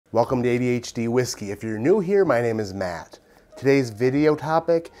Welcome to ADHD Whiskey. If you're new here, my name is Matt. Today's video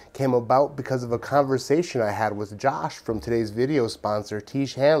topic came about because of a conversation I had with Josh from today's video sponsor,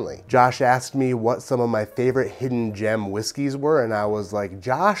 Tiege Hanley. Josh asked me what some of my favorite hidden gem whiskeys were, and I was like,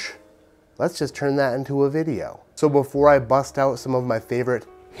 Josh, let's just turn that into a video. So before I bust out some of my favorite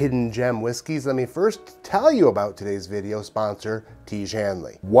hidden gem whiskeys, let me first tell you about today's video sponsor, Tiege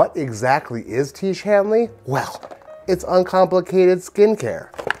Hanley. What exactly is Tiege Hanley? Well, it's uncomplicated skincare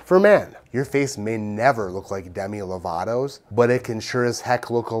for men. Your face may never look like Demi Lovato's, but it can sure as heck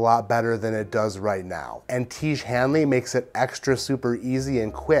look a lot better than it does right now. And Tiege Hanley makes it extra super easy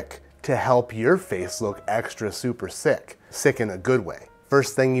and quick to help your face look extra super sick. Sick in a good way.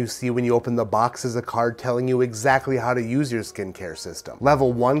 First thing you see when you open the box is a card telling you exactly how to use your skincare system.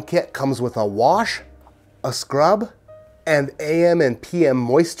 Level 1 kit comes with a wash, a scrub, and AM and PM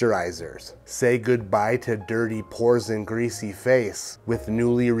moisturizers. Say goodbye to dirty pores and greasy face. With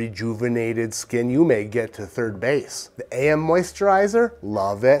newly rejuvenated skin, you may get to third base. The AM moisturizer,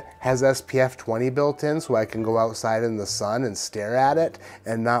 love it. Has SPF 20 built in so I can go outside in the sun and stare at it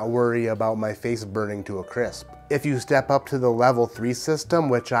and not worry about my face burning to a crisp. If you step up to the level 3 system,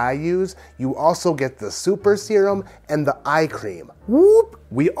 which I use, you also get the super serum and the eye cream. Whoop!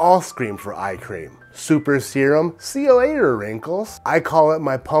 We all scream for eye cream. Super serum, see you later wrinkles. I call it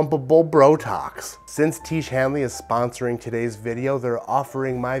my pumpable Brotox. Since Tiege Hanley is sponsoring today's video, they're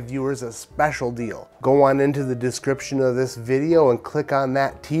offering my viewers a special deal. Go on into the description of this video and click on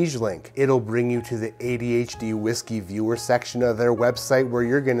that Tiege link. It'll bring you to the ADHD Whiskey viewer section of their website where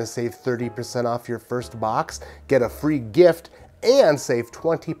you're gonna save 30% off your first box, get a free gift, and save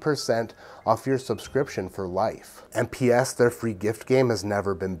 20% off your subscription for life. And PS, their free gift game has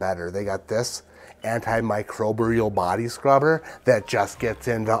never been better. They got this antimicrobial body scrubber that just gets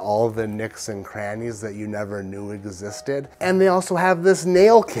into all the nicks and crannies that you never knew existed. And they also have this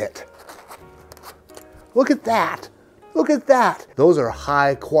nail kit. Look at that. Look at that. Those are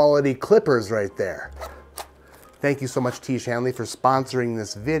high quality clippers right there. Thank you so much, Tiege Hanley, for sponsoring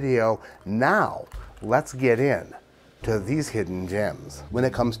this video. Now, let's get in to these hidden gems. When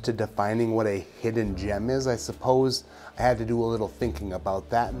it comes to defining what a hidden gem is, I suppose I had to do a little thinking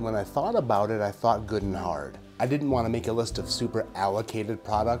about that, and when I thought about it, I thought good and hard. I didn't want to make a list of super allocated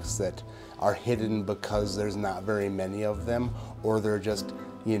products that are hidden because there's not very many of them, or they're just,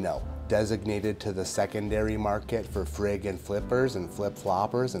 you know, designated to the secondary market for frig and flippers and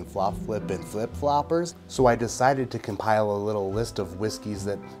flip-floppers and flop-flip and flip-floppers. So I decided to compile a little list of whiskeys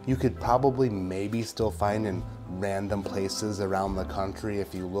that you could probably maybe still find in random places around the country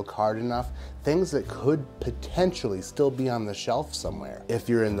if you look hard enough. Things that could potentially still be on the shelf somewhere if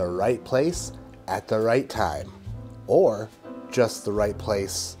you're in the right place at the right time, or just the right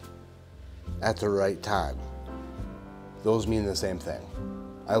place at the right time. Those mean the same thing.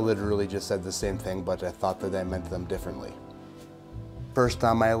 I literally just said the same thing, but I thought that I meant them differently. First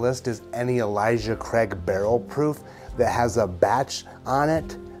on my list is any Elijah Craig barrel proof that has a batch on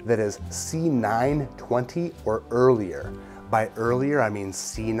it that is C920 or earlier. By earlier, I mean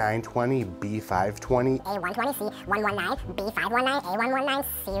C920, B520, A120, C119, B519, A119,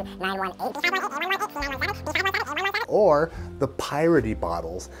 C918, B518, or the piratey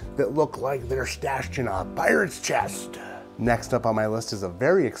bottles that look like they're stashed in a pirate's chest. Next up on my list is a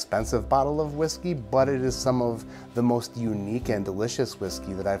very expensive bottle of whiskey, but it is some of the most unique and delicious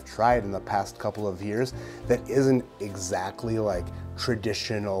whiskey that I've tried in the past couple of years that isn't exactly like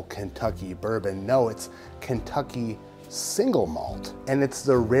traditional Kentucky bourbon. No, it's Kentucky single malt, and it's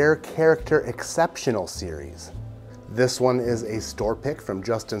the Rare Character Exceptional series. This one is a store pick from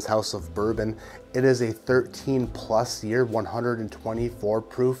Justin's House of Bourbon. It is a 13+ year, 124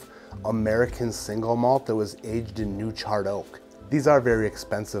 proof American single malt that was aged in new charred oak. These are very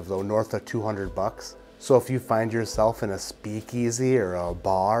expensive though, north of 200 bucks. So if you find yourself in a speakeasy or a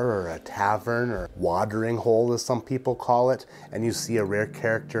bar or a tavern or watering hole as some people call it, and you see a Rare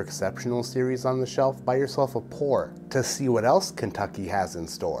Character Exceptional series on the shelf, buy yourself a pour to see what else Kentucky has in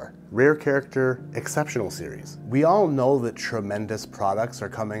store. Rare Character Exceptional series. We all know that tremendous products are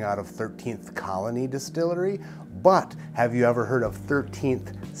coming out of 13th Colony Distillery, but have you ever heard of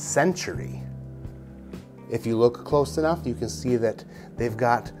 13th Century? If you look close enough, you can see that they've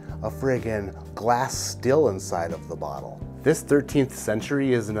got a friggin' glass still inside of the bottle. This 13th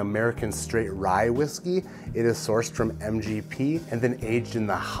Century is an American straight rye whiskey. It is sourced from MGP and then aged in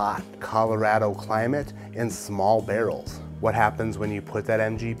the hot Colorado climate in small barrels. What happens when you put that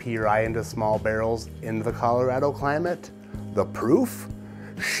MGP rye into small barrels in the Colorado climate? The proof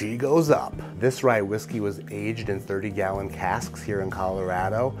she goes up. This rye whiskey was aged in 30-gallon casks here in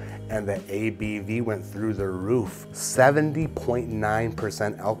Colorado, and the ABV went through the roof.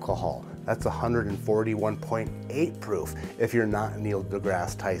 70.9% alcohol. That's 141.8 proof if you're not Neil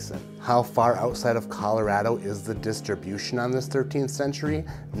deGrasse Tyson. How far outside of Colorado is the distribution on this 13th century?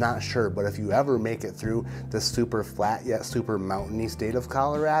 Not sure, but if you ever make it through the super flat yet super mountainy state of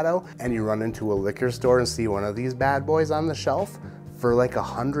Colorado and you run into a liquor store and see one of these bad boys on the shelf for like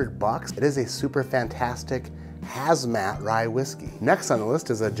 $100, it is a super fantastic hazmat rye whiskey. Next on the list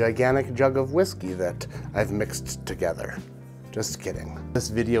is a gigantic jug of whiskey that I've mixed together. Just kidding. This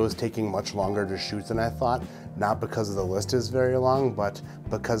video is taking much longer to shoot than I thought, not because the list is very long, but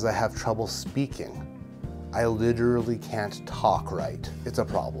because I have trouble speaking. I literally can't talk right. It's a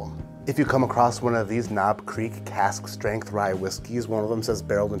problem. If you come across one of these Knob Creek cask strength rye whiskeys, one of them says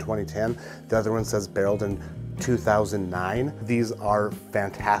barreled in 2010, the other one says barreled in 2009. These are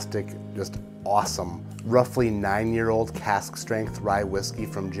fantastic, just awesome. Roughly 9-year-old cask strength rye whiskey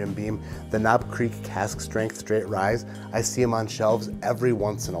from Jim Beam. The Knob Creek cask strength straight ryes, I see them on shelves every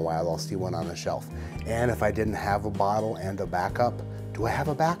once in a while. I'll see one on a shelf. And if I didn't have a bottle and a backup, do I have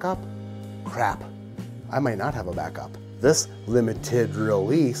a backup? Crap, I might not have a backup. This limited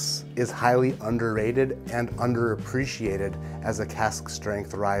release is highly underrated and underappreciated as a cask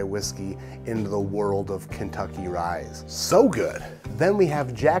strength rye whiskey in the world of Kentucky ryes. So good. Then we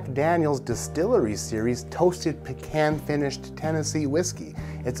have Jack Daniel's Distillery Series Toasted Pecan Finished Tennessee Whiskey.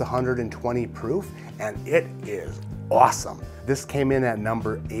 It's 120 proof and it is awesome. This came in at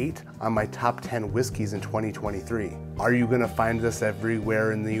number 8 on my top 10 whiskeys in 2023. Are you gonna find this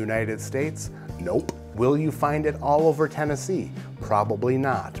everywhere in the United States? Nope. Will you find it all over Tennessee? Probably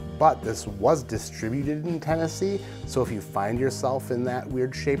not, but this was distributed in Tennessee, so if you find yourself in that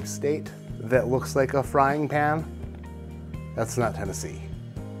weird shaped state that looks like a frying pan, that's not Tennessee.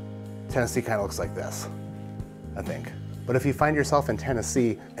 Tennessee kind of looks like this, I think. But if you find yourself in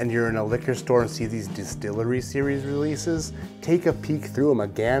Tennessee and you're in a liquor store and see these Distillery Series releases, take a peek through them, a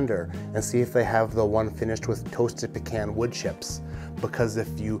gander, and see if they have the one finished with toasted pecan wood chips. Because if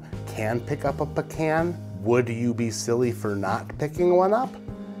you can pick up a pecan, would you be silly for not picking one up?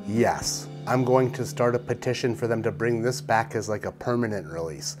 Yes. I'm going to start a petition for them to bring this back as like a permanent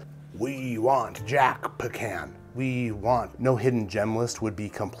release. We want Jack Pecan. We want. No hidden gem list would be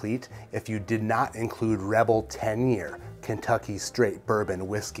complete if you did not include Rebel 10-year Kentucky straight bourbon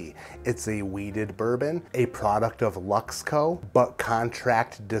whiskey. It's a wheated bourbon, a product of Luxco, but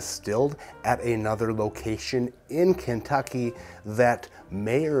contract distilled at another location in Kentucky that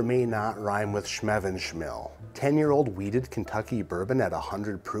may or may not rhyme with Schmevenschmill. 10-year-old wheated Kentucky bourbon at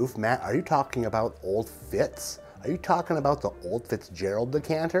 100 proof. Matt, are you talking about Old Fitz? Are you talking about the Old Fitzgerald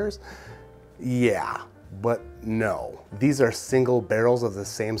decanters? Yeah. But no, these are single barrels of the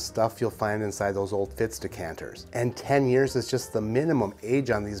same stuff you'll find inside those Old Fitz decanters. And 10 years is just the minimum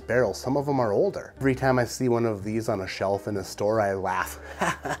age on these barrels. Some of them are older. Every time I see one of these on a shelf in a store, I laugh.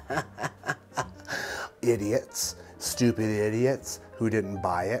 Idiots, stupid idiots who didn't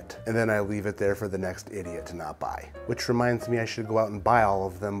buy it. And then I leave it there for the next idiot to not buy. Which reminds me I should go out and buy all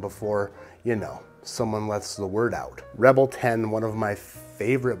of them before, you know, someone lets the word out. Rebel 10, one of my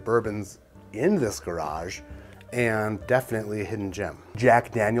favorite bourbons in this garage, and definitely a hidden gem.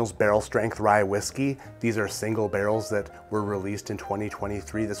 Jack Daniel's Barrel Strength Rye Whiskey. These are single barrels that were released in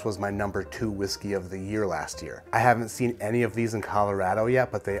 2023. This was my number 2 whiskey of the year last year. I haven't seen any of these in Colorado yet,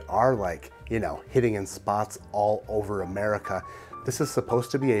 but they are like, you know, hitting in spots all over America. This is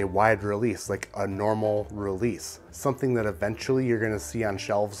supposed to be a wide release, like a normal release. Something that eventually you're gonna see on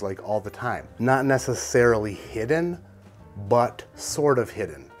shelves like all the time. Not necessarily hidden, but sort of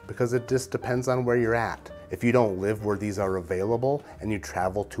hidden, because it just depends on where you're at. If you don't live where these are available and you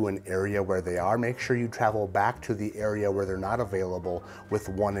travel to an area where they are, make sure you travel back to the area where they're not available with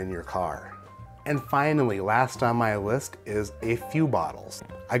one in your car. And finally, last on my list is a few bottles.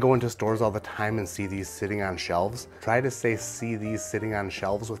 I go into stores all the time and see these sitting on shelves. Try to say see these sitting on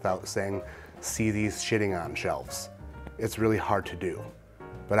shelves without saying see these shitting on shelves. It's really hard to do,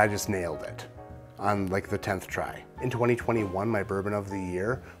 but I just nailed it on like the 10th try. In 2021, my bourbon of the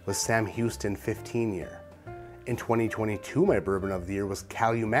year was Sam Houston 15 year. In 2022, my bourbon of the year was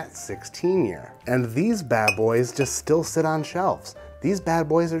Calumet 16 year. And these bad boys just still sit on shelves. These bad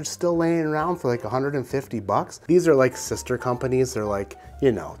boys are still laying around for like 150 bucks. These are like sister companies. They're like,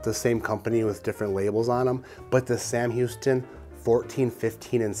 you know, the same company with different labels on them. But the Sam Houston 14,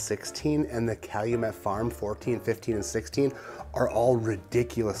 15, and 16 and the Calumet Farm 14, 15, and 16 are all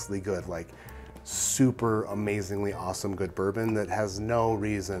ridiculously good. Like super amazingly awesome good bourbon that has no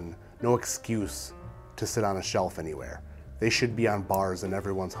reason, no excuse to sit on a shelf anywhere. They should be on bars in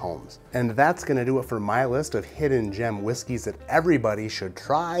everyone's homes. And that's gonna do it for my list of hidden gem whiskeys that everybody should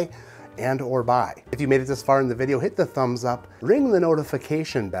try and or buy. If you made it this far in the video, hit the thumbs up, ring the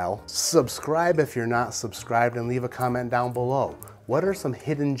notification bell, subscribe if you're not subscribed, and leave a comment down below. What are some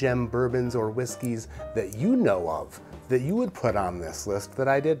hidden gem bourbons or whiskeys that you know of that you would put on this list that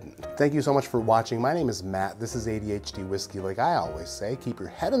I didn't? Thank you so much for watching. My name is Matt. This is ADHD Whiskey. Like I always say, keep your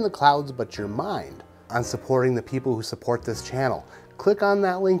head in the clouds, but your mind on supporting the people who support this channel. Click on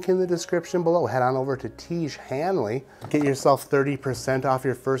that link in the description below. Head on over to Tiege Hanley. Get yourself 30% off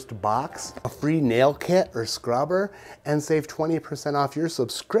your first box, a free nail kit or scrubber, and save 20% off your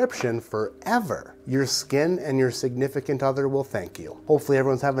subscription forever. Your skin and your significant other will thank you. Hopefully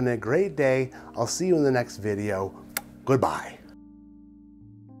everyone's having a great day. I'll see you in the next video. Goodbye.